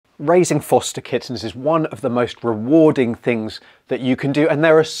Raising foster kittens is one of the most rewarding things that you can do, and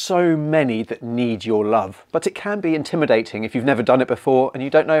there are so many that need your love. But it can be intimidating if you've never done it before and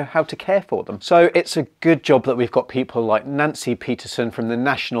you don't know how to care for them. So it's a good job that we've got people like Nancy Peterson from the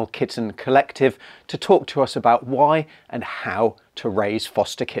National Kitten Collective to talk to us about why and how to raise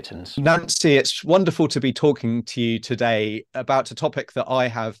foster kittens. Nancy, it's wonderful to be talking to you today about a topic that I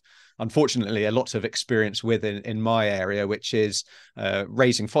have, unfortunately, a lot of experience with in my area, which is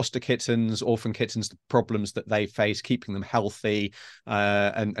raising foster kittens, orphan kittens, the problems that they face, keeping them healthy,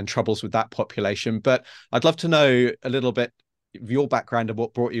 and troubles with that population. But I'd love to know a little bit of your background and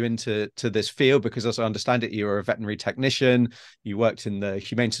what brought you into this field, because as I understand it, you were a veterinary technician, you worked in the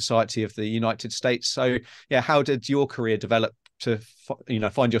Humane Society of the United States. So yeah, how did your career develop to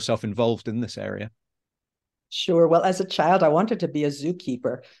find yourself involved in this area? Sure. Well, as a child, I wanted to be a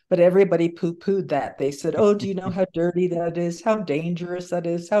zookeeper, but everybody poo-pooed that. They said, "Oh, do you know how dirty that is, how dangerous that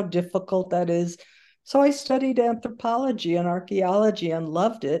is, how difficult that is?" So I studied anthropology and archaeology and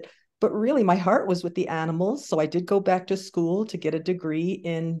loved it. But really, my heart was with the animals. So I did go back to school to get a degree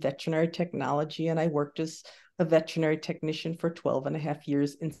in veterinary technology, and I worked as a veterinary technician for 12 and a half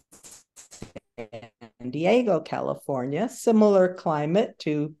years in San Diego, California, similar climate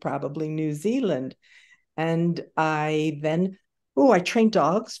to probably New Zealand. And I then, I trained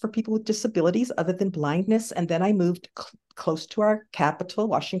dogs for people with disabilities other than blindness. And then I moved close to our capital,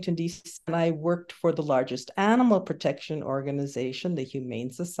 Washington, D.C., and I worked for the largest animal protection organization, the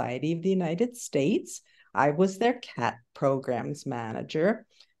Humane Society of the United States. I was their cat programs manager.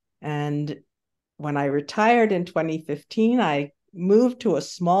 And when I retired in 2015, I moved to a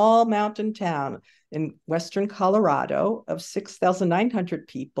small mountain town in Western Colorado of 6,900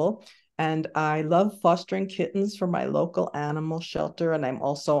 people. And I love fostering kittens for my local animal shelter. And I'm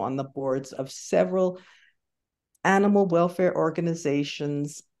also on the boards of several animal welfare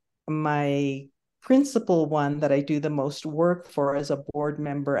organizations. My principal one that I do the most work for as a board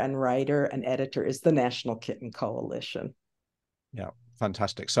member and writer and editor is the National Kitten Coalition. Yeah,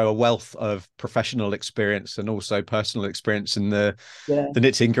 fantastic. So a wealth of professional experience and also personal experience in the Yes.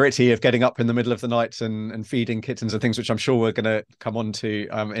 nitty and gritty of getting up in the middle of the night and feeding kittens and things, which I'm sure we're going to come on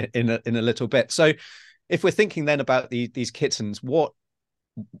to in a little bit. So if we're thinking then about these kittens, what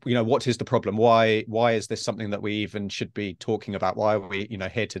is the problem? Why is this something that we even should be talking about? Why are we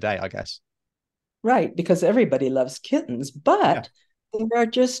here today, I guess? Right, because everybody loves kittens, Yeah. but there are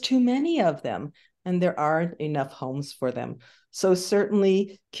just too many of them, and there aren't enough homes for them. So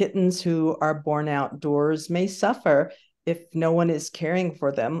certainly kittens who are born outdoors may suffer if no one is caring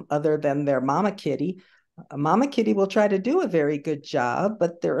for them other than their mama kitty. A mama kitty will try to do a very good job,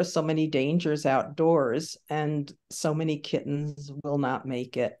 but there are so many dangers outdoors, and so many kittens will not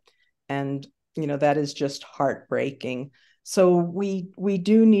make it. And, that is just heartbreaking. So we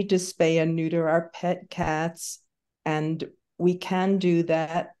do need to spay and neuter our pet cats, and we can do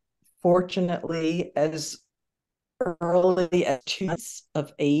that, fortunately, as early as 2 months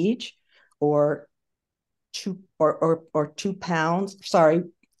of age, or 2 pounds. Sorry,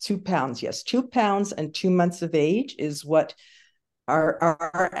 2 pounds. Yes, 2 pounds and 2 months of age is what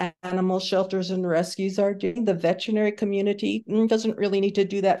our animal shelters and rescues are doing. The veterinary community doesn't really need to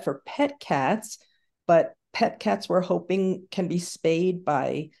do that for pet cats, but pet cats we're hoping can be spayed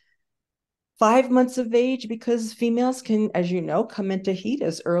by 5 months of age, because females can, as you know, come into heat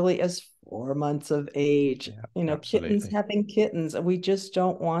as early as 4 months of age. Yeah, Kittens absolutely. having kittens, we just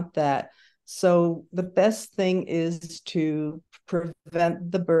don't want that. So the best thing is to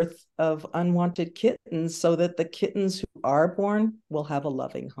prevent the birth of unwanted kittens so that the kittens who are born will have a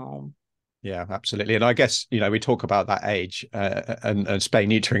loving home. Yeah, absolutely. And I guess, we talk about that age and spay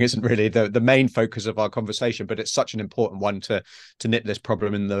neutering isn't really the main focus of our conversation, but it's such an important one to nip this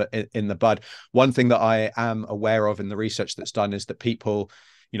problem in the bud. One thing that I am aware of in the research that's done is that people,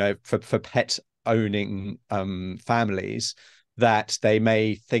 for pet owning families, that they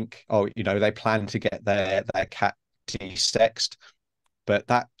may think, oh, they plan to get their cat desexed, but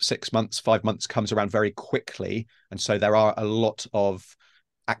that 6 months, 5 months comes around very quickly. And so there are a lot of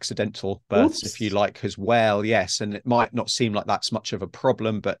accidental births, if you Oops. like, as well. Yes, and it might not seem like that's much of a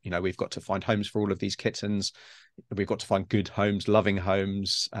problem, but we've got to find homes for all of these kittens. We've got to find good homes, loving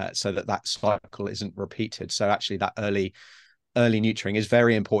homes, so that cycle isn't repeated. So actually that early neutering is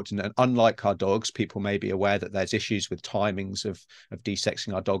very important. And unlike our dogs, people may be aware that there's issues with timings of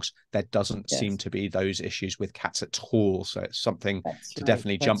desexing our dogs. There doesn't seem Yes, to be those issues with cats at all. So it's something that's to right.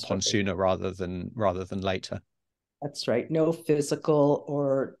 definitely That's jump on right. sooner rather than later. That's right. No physical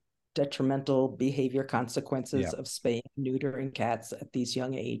or detrimental behavior Yeah. consequences of spaying and neutering cats at these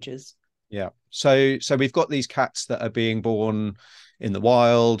young ages. Yeah. So we've got these cats that are being born in the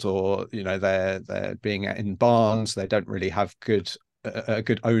wild, or they're being in barns. They don't really have a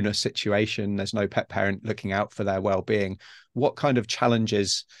good owner situation. There's no pet parent looking out for their well-being. What kind of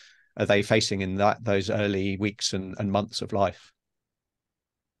challenges are they facing in those early weeks and months of life?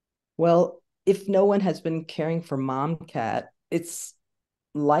 Well, if no one has been caring for mom cat, it's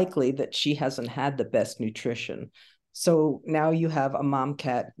likely that she hasn't had the best nutrition. So now you have a mom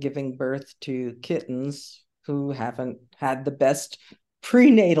cat giving birth to kittens who haven't had the best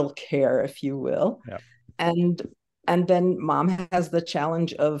prenatal care, if you will. Yeah. And and then mom has the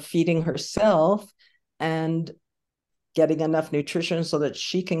challenge of feeding herself and getting enough nutrition so that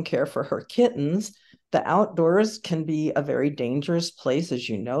she can care for her kittens. The outdoors can be a very dangerous place. As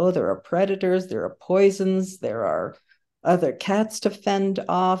you know, there are predators, there are poisons, there are other cats to fend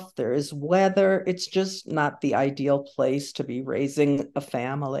off, there is weather. It's just not the ideal place to be raising a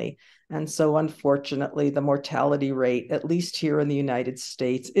family. And so, unfortunately, the mortality rate, at least here in the United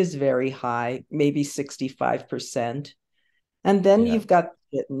States, is very high, maybe 65%. And then Yeah. you've got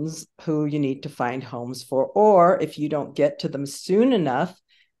kittens who you need to find homes for, or if you don't get to them soon enough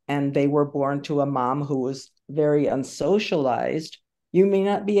and they were born to a mom who was very unsocialized, you may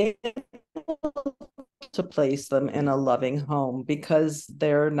not be able to place them in a loving home because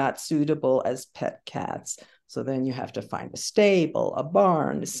they're not suitable as pet cats. So then you have to find a stable, a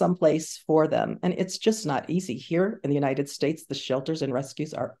barn, someplace for them. And it's just not easy. Here in the United States, the shelters and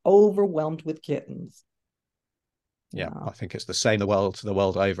rescues are overwhelmed with kittens. Yeah, Yeah. I think it's the same the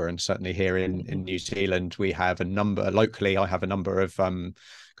world over, and certainly here in New Zealand, we have a number locally. I have a number of kind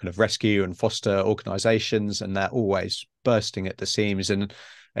of rescue and foster organisations, and they're always bursting at the seams. And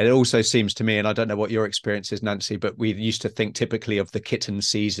it also seems to me, and I don't know what your experience is, Nancy, but we used to think typically of the kitten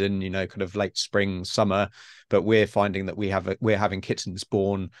season, kind of late spring, summer, but we're finding that we're having kittens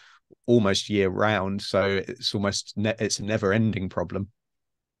born almost year round, so it's a never ending problem.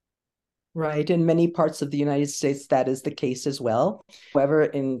 Right. In many parts of the United States, that is the case as well. However,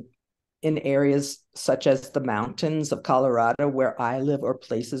 in areas such as the mountains of Colorado, where I live, or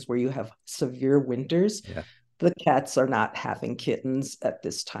places where you have severe winters, Yeah. the cats are not having kittens at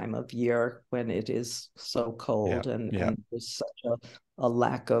this time of year when it is so Yeah. cold Yeah. and there's such a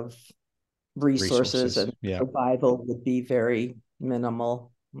lack of resources, Resources. and Yeah. survival would be very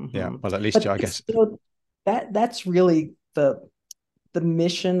minimal. Yeah. Mm-hmm. Well, at least, But I it's, guess. that's really the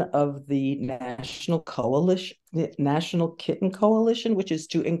mission of the National Kitten Coalition, which is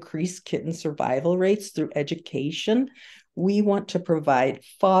to increase kitten survival rates through education. We want to provide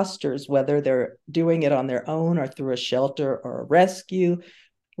fosters, whether they're doing it on their own or through a shelter or a rescue,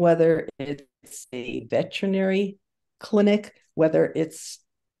 whether it's a veterinary clinic, whether it's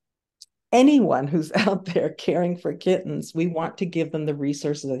anyone who's out there caring for kittens. We want to give them the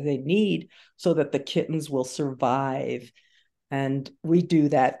resources that they need so that the kittens will survive. And we do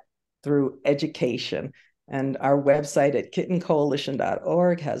that through education. And our website at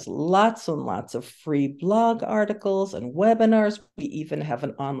kittencoalition.org has lots and lots of free blog articles and webinars. We even have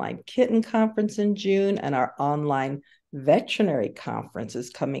an online kitten conference in June, and our online veterinary conference is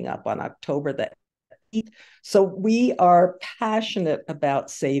coming up on October the 8th. So we are passionate about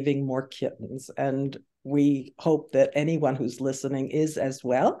saving more kittens, and we hope that anyone who's listening is as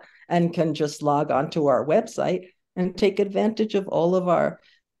well, and can just log on to our website and take advantage of all of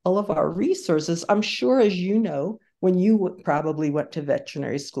our resources. I'm sure, as you know, when you probably went to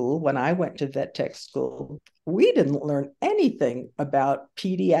veterinary school, when I went to vet tech school, we didn't learn anything about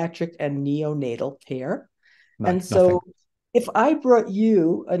pediatric and neonatal care. No, And nothing. so if I brought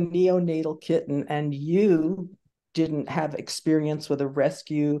you a neonatal kitten and you didn't have experience with a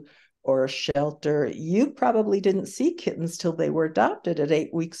rescue or a shelter, you probably didn't see kittens till they were adopted at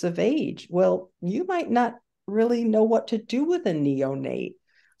 8 weeks of age. Well, you might not really know what to do with a neonate.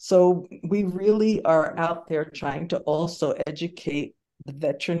 So we really are out there trying to also educate the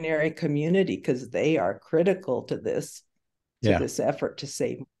veterinary community, because they are critical to Yeah. this effort to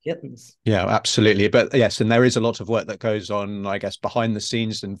save kittens. Yeah, absolutely. But yes, and there is a lot of work that goes on, I guess, behind the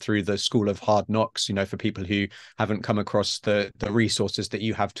scenes and through the School of Hard Knocks, for people who haven't come across the resources that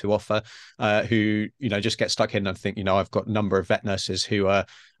you have to offer, who, just get stuck in and think, I've got a number of vet nurses who are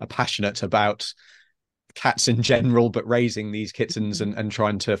passionate about cats in general, but raising these kittens and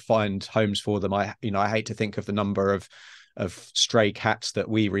trying to find homes for them. I hate to think of the number of stray cats that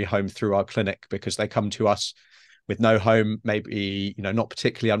we rehome through our clinic, because they come to us with no home, maybe not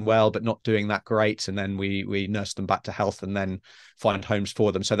particularly unwell, but not doing that great, and then we nurse them back to health and then find homes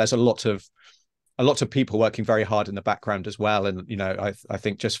for them. So there's a lot a lot of people working very hard in the background as well. And, you know, I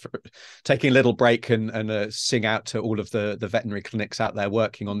think just for taking a little break and sing out to all of the veterinary clinics out there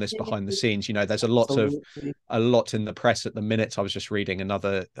working on this behind the scenes. You know, there's Absolutely. a lot in the press at the minute. I was just reading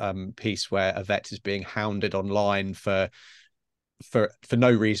another piece where a vet is being hounded online for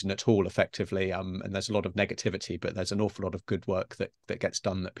no reason at all, effectively, and there's a lot of negativity, but there's an awful lot of good work that gets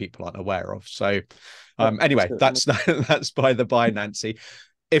done that people aren't aware of. So anyway, Certainly. that's by the by, Nancy.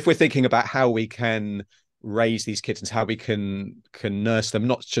 If we're thinking about how we can raise these kittens, how we can nurse them,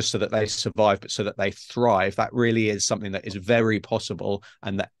 not just so that they survive, but so that they thrive, that really is something that is very possible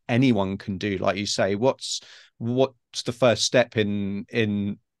and that anyone can do. Like you say, what's the first step in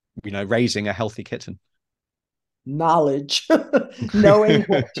you know, raising a healthy kitten? Knowledge, knowing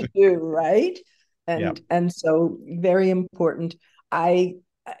what to do, right? Yeah. And so very important. I,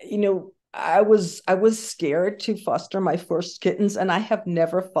 you know, I was scared to foster my first kittens, and I have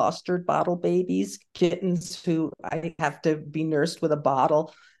never fostered bottle babies, kittens who I have to be nursed with a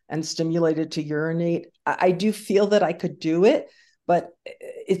bottle and stimulated to urinate. I do feel that I could do it, but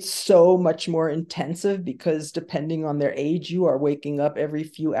it's so much more intensive because depending on their age, you are waking up every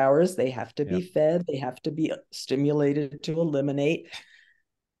few hours. They have to Yeah. be fed, they have to be stimulated to eliminate.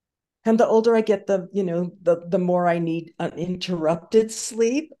 And the older I get, the more I need uninterrupted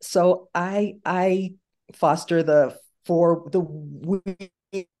sleep. So I foster the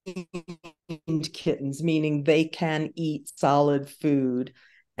weaned kittens, meaning they can eat solid food,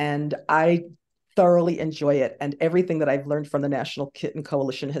 and I thoroughly enjoy it. And everything that I've learned from the National Kitten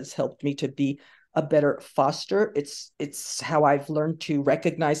Coalition has helped me to be a better foster. It's how I've learned to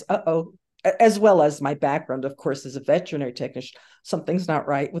recognize, as well as my background, of course, as a veterinary technician, something's not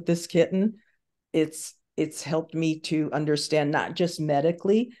right with this kitten. It's helped me to understand not just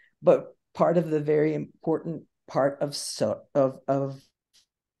medically, but part of the very important part of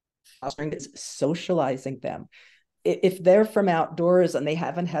fostering is socializing them. If they're from outdoors and they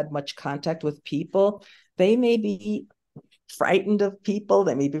haven't had much contact with people, they may be frightened of people,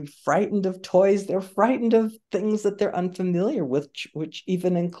 they may be frightened of toys, they're frightened of things that they're unfamiliar with, which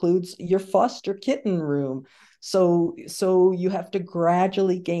even includes your foster kitten room. So you have to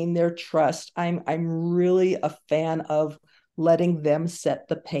gradually gain their trust. I'm really a fan of letting them set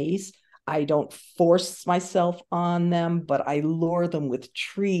the pace. I don't force myself on them, but I lure them with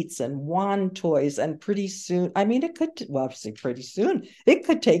treats and wand toys. And pretty soon, I mean, obviously pretty soon, it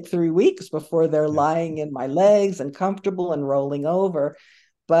could take 3 weeks before they're Yeah. lying in my legs and comfortable and rolling over.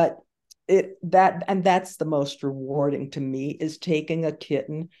 But that's the most rewarding to me, is taking a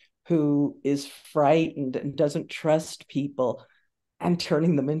kitten who is frightened and doesn't trust people and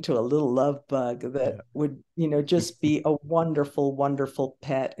turning them into a little love bug that Yeah. would, just be a wonderful, wonderful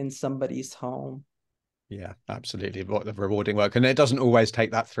pet in somebody's home. Yeah, absolutely. What the rewarding work. And it doesn't always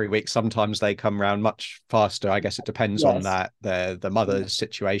take that 3 weeks. Sometimes they come around much faster. I guess it depends on Yes. that, the mother's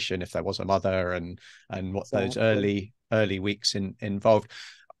situation, if there was a mother, and what those Exactly. early weeks involved.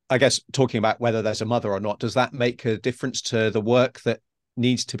 I guess talking about whether there's a mother or not, does that make a difference to the work that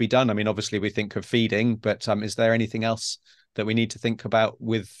needs to be done? I mean, obviously we think of feeding, but is there anything else that we need to think about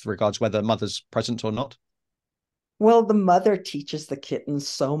with regards whether mother's present or not? Well, the mother teaches the kittens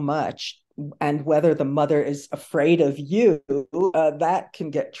so much, and whether the mother is afraid of you, that can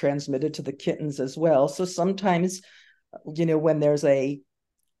get transmitted to the kittens as well. So sometimes, when there's a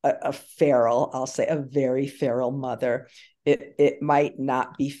feral, I'll say a very feral mother, it might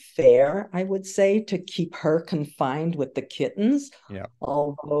not be fair, I would say, to keep her confined with the kittens, Yeah.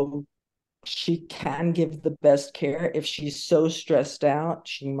 although she can give the best care. If she's so stressed out,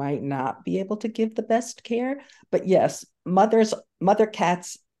 she might not be able to give the best care. But yes, mother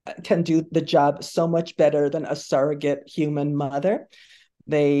cats can do the job so much better than a surrogate human mother.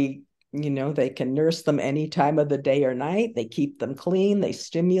 They, they can nurse them any time of the day or night. They keep them clean, they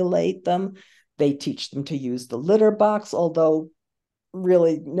stimulate them, they teach them to use the litter box, although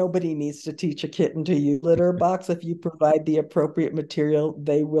really nobody needs to teach a kitten to use litter box. If you provide the appropriate material,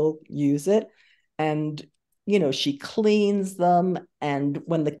 they will use it. And she cleans them, and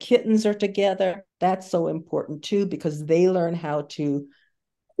when the kittens are together, that's so important too, because they learn how to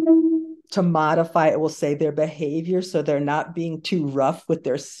modify, it will say, their behavior, so they're not being too rough with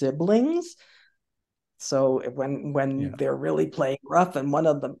their siblings. So when Yeah. they're really playing rough and one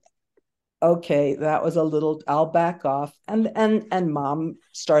of them, okay, that was a little, I'll back off. And mom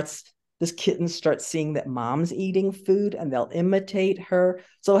starts, this kitten starts seeing that mom's eating food and they'll imitate her.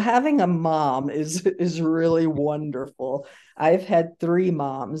 So having a mom is really wonderful. I've had 3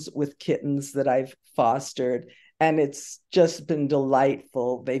 moms with kittens that I've fostered, and it's just been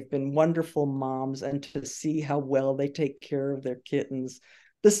delightful. They've been wonderful moms, and to see how well they take care of their kittens,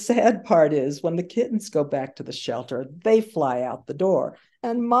 The sad part is when the kittens go back to the shelter, they fly out the door.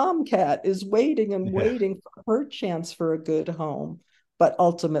 And mom cat is waiting and Yeah. waiting for her chance for a good home. But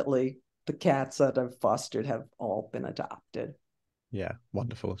ultimately, the cats that I've fostered have all been adopted. Yeah,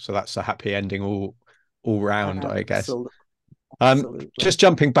 wonderful. So that's a happy ending all round, I guess. Absolutely. Just Absolutely.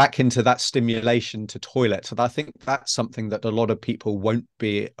 jumping back into that stimulation to toilets, and I think that's something that a lot of people won't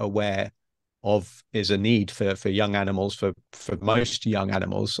be aware of is a need for young animals, for most young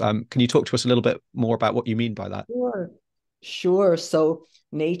animals. Can you talk to us a little bit more about what you mean by that? Sure. Sure. So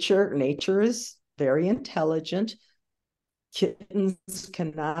nature is very intelligent. Kittens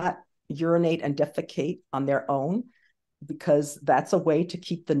cannot urinate and defecate on their own because that's a way to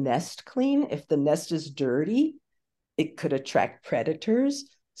keep the nest clean. If the nest is dirty, it could attract predators.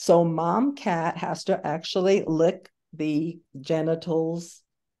 So mom cat has to actually lick the genitals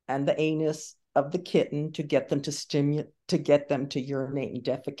and the anus of the kitten to get them to stimulate, to get them to urinate and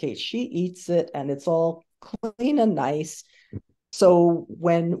defecate. She eats it and it's all clean and nice. So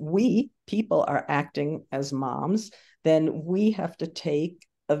when we people are acting as moms, then we have to take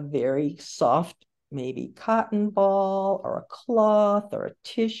a very soft, maybe cotton ball or a cloth or a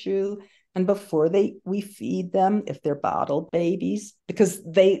tissue. And before we feed them, if they're bottle babies, because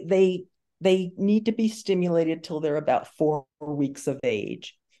they need to be stimulated till they're about 4 weeks of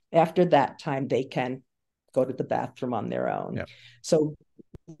age. After that time, they can go to the bathroom on their own. Yeah. So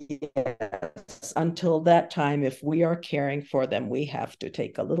yes, until that time, if we are caring for them, we have to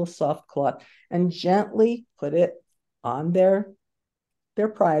take a little soft cloth and gently put it on their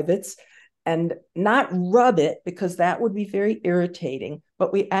privates and not rub it because that would be very irritating,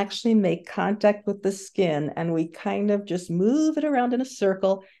 but we actually make contact with the skin and we kind of just move it around in a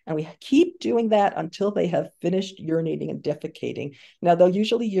circle and we keep doing that until they have finished urinating and defecating. Now, they'll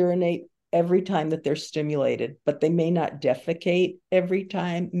usually urinate every time that they're stimulated, but they may not defecate every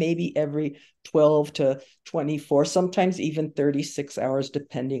time, maybe every 12 to 24, sometimes even 36 hours,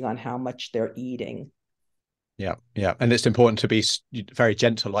 depending on how much they're eating. Yeah, yeah, and it's important to be very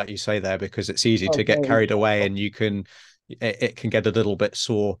gentle, like you say there, because it's easy to Oh, get very carried away, gentle. and it can get a little bit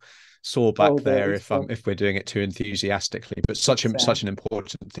sore Oh, back there very so. if we're doing it too enthusiastically. But such an Exactly.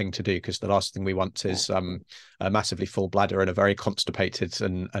 important thing to do, because the last thing we want is Exactly. a massively full bladder and a very constipated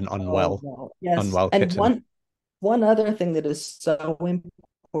and Oh, no. Yes. unwell And kitten. one other thing that is so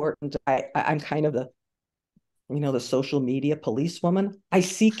important, I'm kind of the social media policewoman. I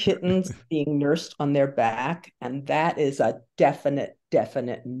see kittens being nursed on their back, and that is a definite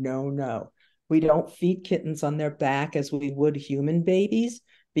no. We don't feed kittens on their back as we would human babies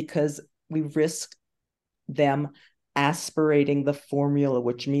because we risk them aspirating the formula,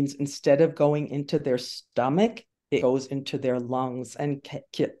 which means instead of going into their stomach, it goes into their lungs, and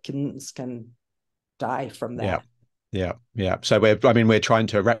kittens can die from Yeah. that. Yeah, yeah. So we're trying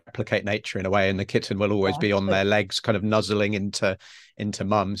to replicate nature in a way, and the kitten will always be on Exactly. their legs, kind of nuzzling into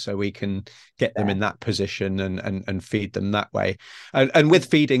mum, so we can get them in Exactly. that position and feed them that way. And with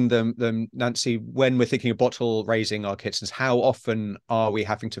feeding them, Nancy, when we're thinking of bottle raising our kittens, how often are we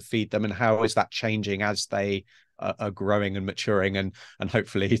having to feed them, and how is that changing as they are growing and maturing, and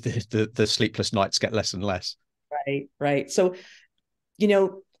hopefully the sleepless nights get less and less. Right, right. So,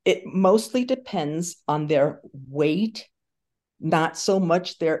 it mostly depends on their weight, not so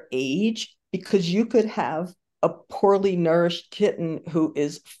much their age, because you could have a poorly nourished kitten who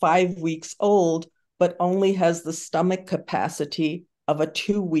is 5 weeks old, but only has the stomach capacity of a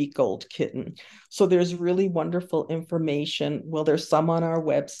 2 week old kitten. So there's really wonderful information. Well, there's some on our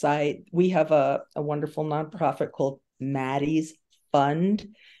website. We have a wonderful nonprofit called Maddie's Fund,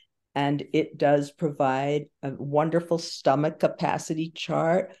 and it does provide a wonderful stomach capacity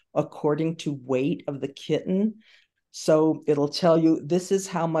chart according to weight of the kitten. So it'll tell you this is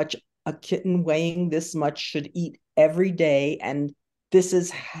how much a kitten weighing this much should eat every day, and this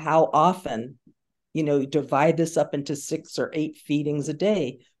is how often. Divide this up into 6 or 8 feedings a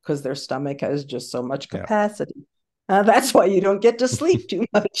day because their stomach has just so much Yeah. capacity. That's why you don't get to sleep too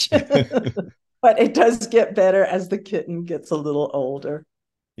much. But it does get better as the kitten gets a little older.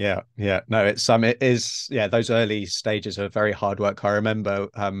 Yeah, yeah. No, it is, yeah, those early stages are very hard work. I remember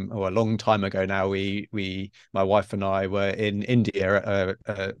a long time ago now, we my wife and I were in India at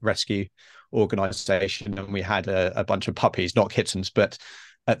a rescue organization, and we had a bunch of puppies, not kittens, but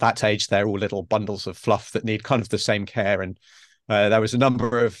at that age they're all little bundles of fluff that need kind of the same care. And there was a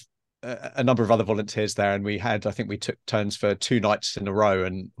number of other volunteers there, and I think we took turns for 2 nights in a row.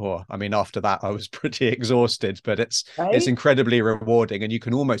 And I mean, after that I was pretty exhausted, but it's Right? incredibly rewarding, and you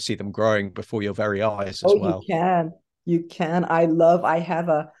can almost see them growing before your very eyes as Oh, you well. can. You can. I have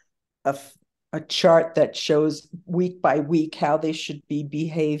a a chart that shows week by week how they should be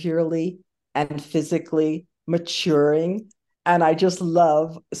behaviorally and physically maturing. And I just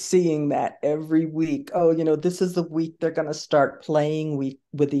love seeing that every week. Oh, this is the week they're going to start playing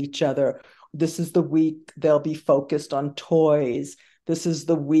with each other. This is the week they'll be focused on toys. This is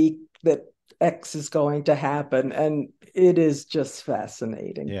the week that X is going to happen. And it is just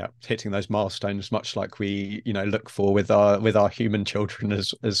fascinating. Yeah, hitting those milestones, much like we, look for with our human children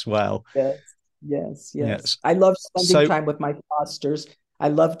as well. Yes. I love spending time with my fosters. I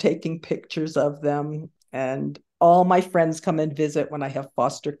love taking pictures of them, and all my friends come and visit when I have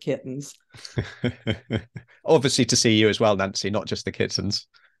foster kittens. Obviously to see you as well, Nancy, not just the kittens.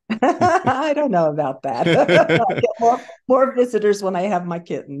 I don't know about that. I get more visitors when I have my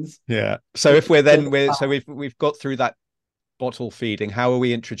kittens. Yeah. So if we've got through that bottle feeding, how are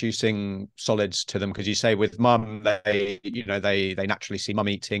we introducing solids to them? Because you say with mum, they naturally see mum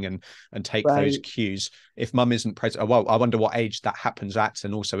eating and take those cues. If mum isn't present, well, I wonder what age that happens at,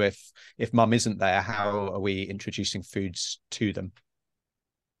 and also if mum isn't there, how are we introducing foods to them?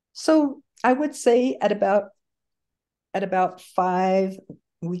 So I would say at about 5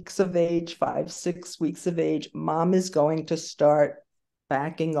 weeks of age, 6 weeks of age, mom is going to start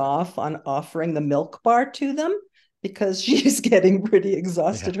backing off on offering the milk bar to them, because she's getting pretty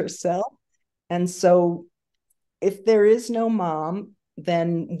exhausted herself. And so if there is no mom,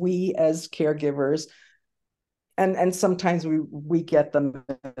 then we as caregivers, and sometimes we get them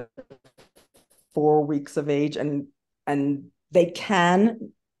 4 weeks of age, and they can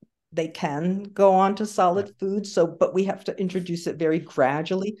go on to solid food. So, but we have to introduce it very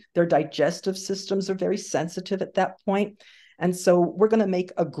gradually. Their digestive systems are very sensitive at that point. And so we're going to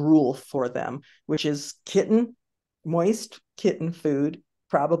make a gruel for them, which is moist kitten food,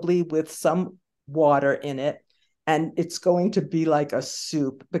 probably with some water in it. And it's going to be like a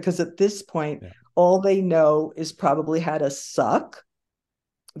soup, because at this point, all they know is probably how to suck.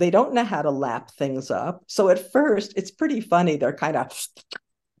 They don't know how to lap things up. So at first, it's pretty funny. They're kind of,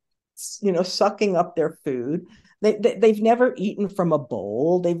 sucking up their food. They've never eaten from a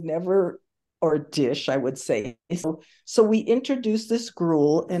bowl. Or a dish, I would say. So we introduce this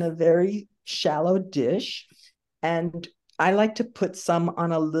gruel in a very shallow dish. And I like to put some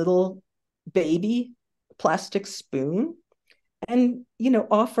on a little baby plastic spoon and,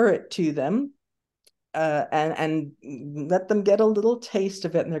 offer it to them, and let them get a little taste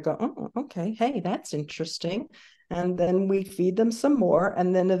of it. And they're going, oh, okay, hey, that's interesting. And then we feed them some more.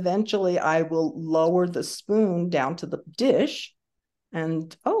 And then eventually I will lower the spoon down to the dish.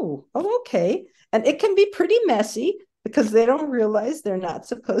 And, okay. And it can be pretty messy, because they don't realize they're not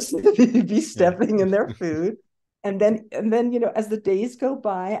supposed to be stepping in their food. And then, as the days go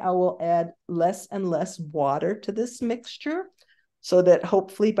by, I will add less and less water to this mixture, so that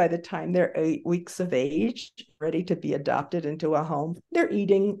hopefully by the time they're 8 weeks of age, ready to be adopted into a home, they're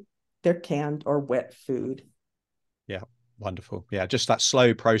eating their canned or wet food. Yeah, wonderful. Yeah, just that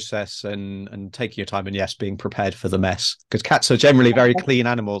slow process and taking your time, and yes, being prepared for the mess, because cats are generally very clean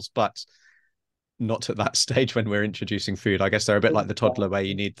animals, but not at that stage when we're introducing food. I guess they're a bit like the toddler, where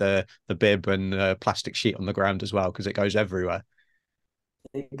you need the bib and a plastic sheet on the ground as well, because it goes everywhere.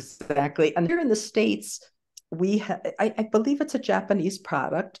 Exactly. And here in the States, I believe it's a Japanese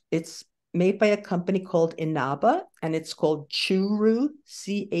product. It's made by a company called Inaba, and it's called Churu,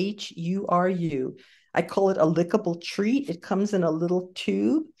 Churu. I call it a lickable treat. It comes in a little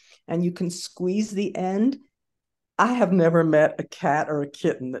tube, and you can squeeze the end. I have never met a cat or a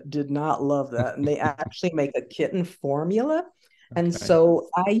kitten that did not love that. And they actually make a kitten formula. Okay. And so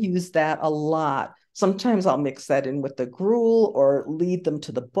I use that a lot. Sometimes I'll mix that in with the gruel or lead them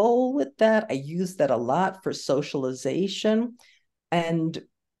to the bowl with that. I use that a lot for socialization. And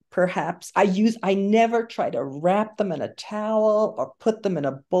perhaps I never try to wrap them in a towel or put them in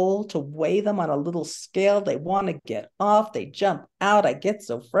a bowl to weigh them on a little scale. They want to get off. They jump out. I get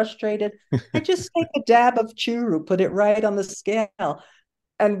so frustrated. I just take a dab of churu, put it right on the scale.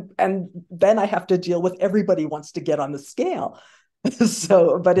 And then I have to deal with everybody wants to get on the scale.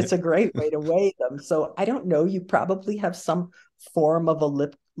 But it's a great way to weigh them. So I don't know, you probably have some form of a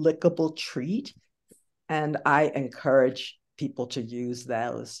lickable treat. And I encourage people to use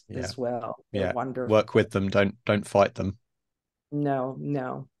those as well. They're wonderful. Work with them, don't fight them.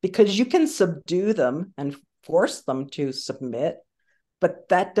 No, because you can subdue them and force them to submit, but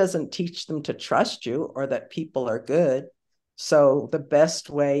that doesn't teach them to trust you or that people are good. So the best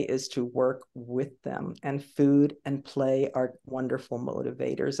way is to work with them, and food and play are wonderful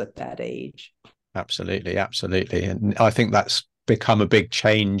motivators at that age. Absolutely. And I think that's become a big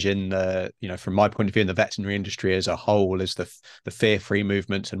change in the, from my point of view, in the veterinary industry as a whole, is the fear-free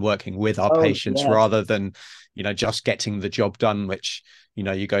movement and working with our Oh, patients yes. rather than, just getting the job done, which,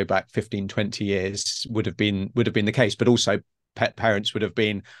 you go back 15, 20 years would have been the case. But also pet parents would have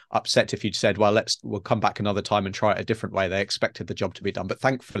been upset if you'd said, well, we'll come back another time and try it a different way. They expected the job to be done. But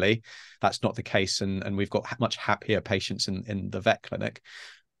thankfully, that's not the case. And we've got much happier patients in the vet clinic.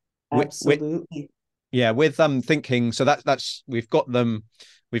 Absolutely. Yeah, with thinking, so that's we've got them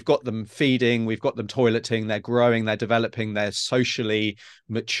feeding, we've got them toileting, they're growing, they're developing, they're socially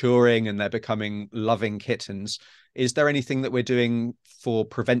maturing, and they're becoming loving kittens. Is there anything that we're doing for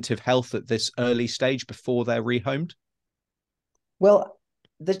preventive health at this early stage before they're rehomed? Well,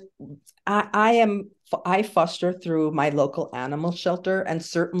 the I foster through my local animal shelter, and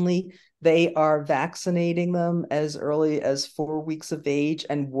certainly they are vaccinating them as early as 4 weeks of age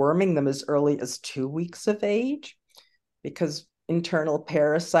and worming them as early as 2 weeks of age, because internal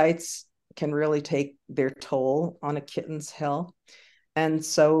parasites can really take their toll on a kitten's health. And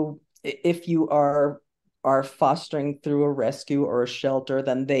so if you are fostering through a rescue or a shelter,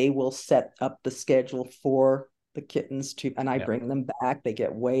 then they will set up the schedule for the kittens to, and I bring them back. They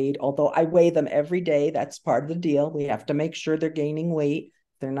get weighed, although I weigh them every day. That's part of the deal. We have to make sure they're gaining weight.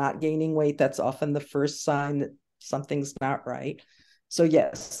 If they're not gaining weight, that's often the first sign that something's not right. So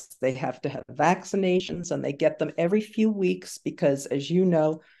yes, they have to have vaccinations, and they get them every few weeks because, as you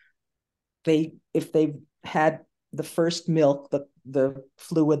know, if they've had the first milk, the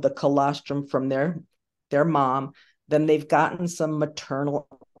fluid, the colostrum from their mom, then they've gotten some maternal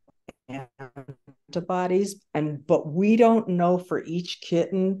antibodies, but we don't know for each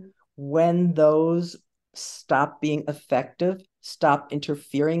kitten when those stop being effective, stop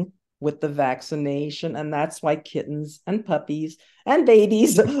interfering with the vaccination. And that's why kittens and puppies and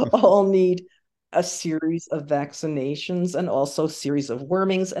babies all need a series of vaccinations and also a series of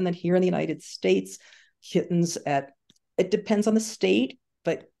wormings. And then here in the United States, kittens it depends on the state,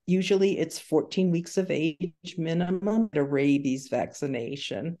 but usually it's 14 weeks of age minimum, a rabies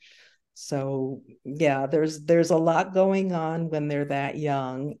vaccination. So yeah, there's a lot going on when they're that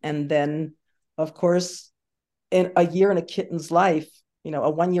young. And then, of course, in a year in a kitten's life, a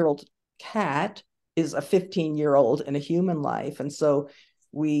 1-year-old cat is a 15-year-old in a human life. And so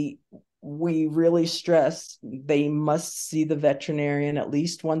we really stress they must see the veterinarian at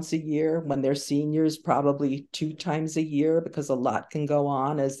least once a year. When they're seniors, probably 2 times a year, because a lot can go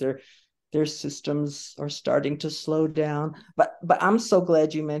on as their systems are starting to slow down. But I'm so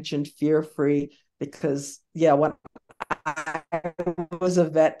glad you mentioned fear-free, because when I was a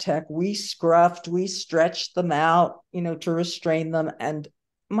vet tech, we scruffed, we stretched them out, to restrain them. And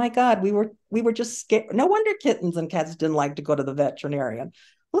my God, we were just scared. No wonder kittens and cats didn't like to go to the veterinarian.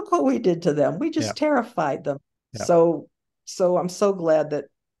 Look what we did to them. We just terrified them. Yeah. So I'm so glad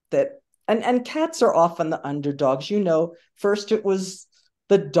that and cats are often the underdogs. First it was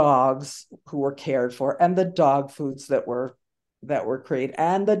the dogs who were cared for, and the dog foods that were created,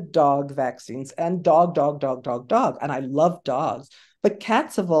 and the dog vaccines, and dog. And I love dogs, but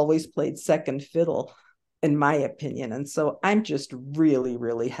cats have always played second fiddle, in my opinion. And so I'm just really,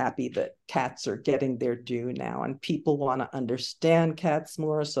 really happy that cats are getting their due now, and people want to understand cats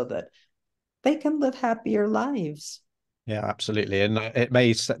more so that they can live happier lives. Yeah, absolutely. And it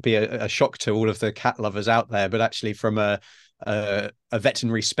may be a shock to all of the cat lovers out there, but actually from a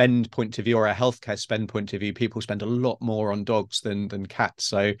veterinary spend point of view, or a healthcare spend point of view, people spend a lot more on dogs than cats.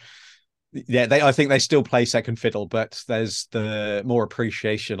 So yeah, I think they still play second fiddle, but there's the more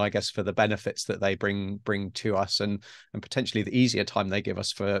appreciation, I guess, for the benefits that they bring to us, and potentially the easier time they give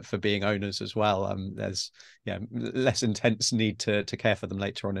us for being owners as well. There's less intense need to care for them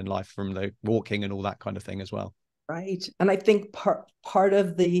later on in life, from the walking and all that kind of thing as well. Right. And I think part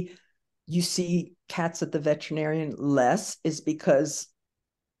of you see cats at the veterinarian less is because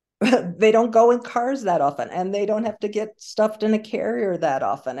they don't go in cars that often, and they don't have to get stuffed in a carrier that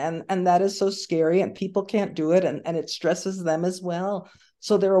often. And that is so scary, and people can't do it, and it stresses them as well.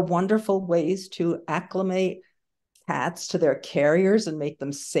 So there are wonderful ways to acclimate cats to their carriers and make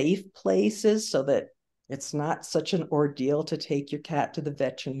them safe places so that it's not such an ordeal to take your cat to the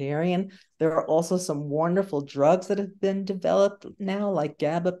veterinarian. There are also some wonderful drugs that have been developed now, like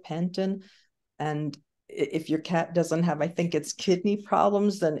gabapentin. And if your cat doesn't have, I think it's kidney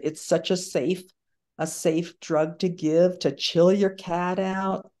problems, then it's such a safe drug to give to chill your cat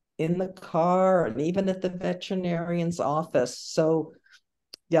out in the car and even at the veterinarian's office. So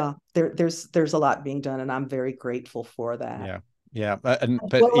yeah, there's a lot being done, and I'm very grateful for that. But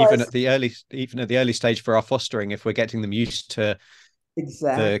even at the early stage for our fostering, if we're getting them used to the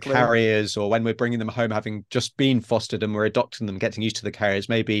Exactly. carriers, or when we're bringing them home having just been fostered and we're adopting them, getting used to the carriers,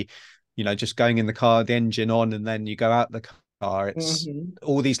 maybe, you know, just going in the car, the engine on, and then you go out the car. It's Hmm.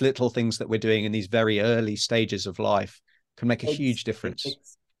 all these little things that we're doing in these very early stages of life can make a huge difference.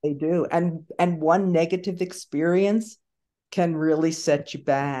 They do. And one negative experience can really set you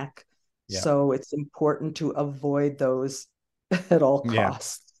back. Yeah. So it's important to avoid those at all Yeah.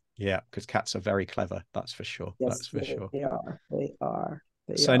 costs. Yeah. Because cats are very clever. That's for sure. That's Yes, for sure. they are. They are.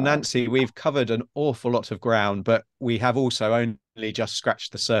 They So, are. Nancy, we've covered an awful lot of ground, but we have also only just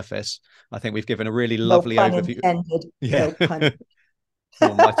scratched the surface. I think we've given a really No lovely pun overview. intended. Yeah. No pun.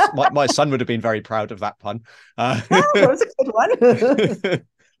 Well, my son would have been very proud of that pun. Oh, that was a good one.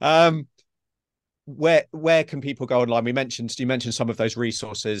 Um, where can people go online? You mentioned some of those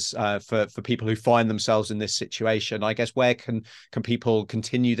resources for people who find themselves in this situation. I guess where can people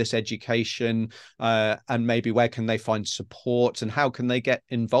continue this education, and maybe where can they find support, and how can they get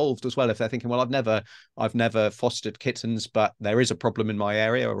involved as well if they're thinking, well, I've never fostered kittens, but there is a problem in my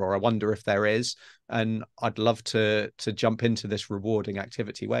area, or I wonder if there is, and I'd love to jump into this rewarding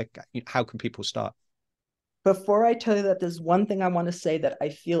activity. How can people start? Before I tell you that, there's one thing I want to say that I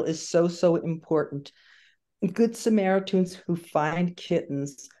feel is so, so important. Good Samaritans who find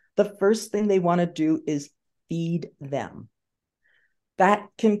kittens, the first thing they want to do is feed them. That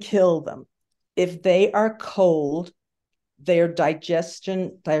can kill them. If they are cold, their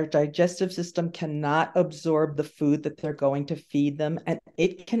digestive system cannot absorb the food that they're going to feed them, and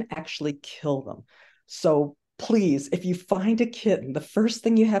it can actually kill them. So please, if you find a kitten, the first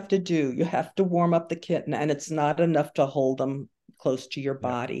thing you have to do, you have to warm up the kitten, and it's not enough to hold them close to your Yeah.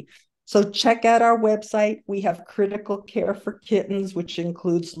 body. So check out our website. We have critical care for kittens, which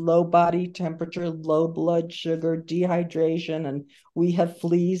includes low body temperature, low blood sugar, dehydration, and we have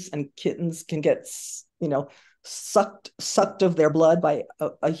fleas, and kittens can get, sucked of their blood by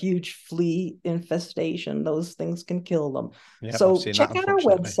a huge flea infestation. Those things can kill them. Yeah, I've So seen that, check out our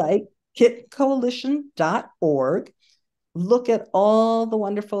unfortunately. website, kitcoalition.org. Look at all the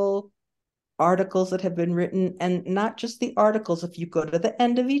wonderful articles that have been written, and not just the articles. If you go to the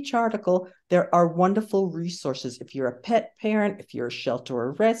end of each article, there are wonderful resources. If you're a pet parent, if you're a shelter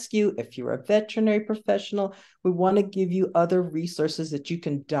or rescue, if you're a veterinary professional, we want to give you other resources that you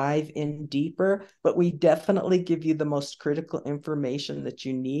can dive in deeper, but we definitely give you the most critical information that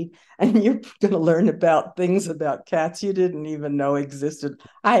you need. And you're going to learn about things about cats you didn't even know existed.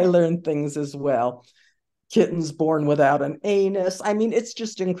 I learned things as well. Kittens born without an anus. I mean, it's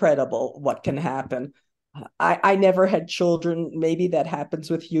just incredible what can happen. I never had children. Maybe that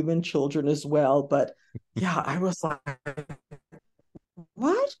happens with human children as well. But yeah, I was like,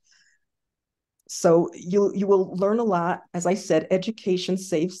 what? So you will learn a lot. As I said, education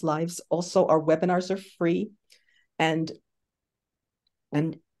saves lives. Also, our webinars are free. And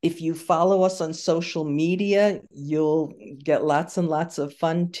if you follow us on social media, you'll get lots and lots of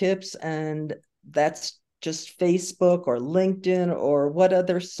fun tips. And that's just Facebook or LinkedIn or what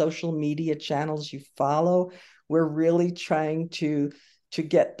other social media channels you follow. We're really trying to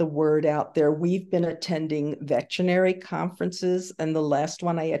get the word out there. We've been attending veterinary conferences, and the last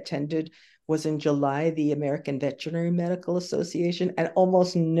one I attended was in July, the American Veterinary Medical Association, and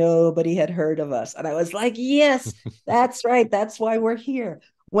almost nobody had heard of us. And I was like, yes, that's right. That's why we're here.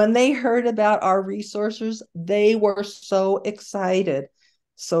 When they heard about our resources, they were so excited.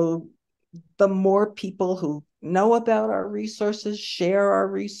 So the more people who know about our resources, share our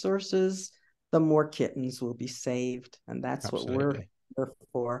resources, the more kittens will be saved. And that's what we're Absolutely. here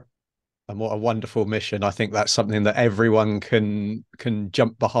for. And what a wonderful mission. I think that's something that everyone can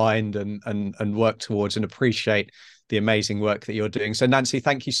jump behind and work towards, and appreciate the amazing work that you're doing. So Nancy,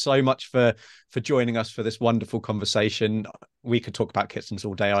 thank you so much for joining us for this wonderful conversation. We could talk about kittens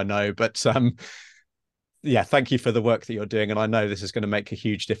all day, I know, but yeah, thank you for the work that you're doing. And I know this is going to make a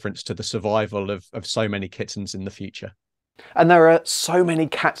huge difference to the survival of so many kittens in the future. And there are so many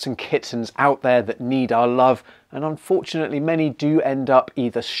cats and kittens out there that need our love, and unfortunately many do end up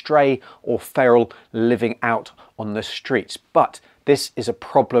either stray or feral, living out on the streets. But this is a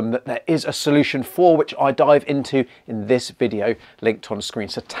problem that there is a solution for, which I dive into in this video linked on screen.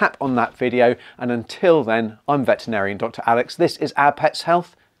 So tap on that video, and until then, I'm veterinarian Dr. Alex. This is Our Pets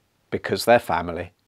Health, because they're family.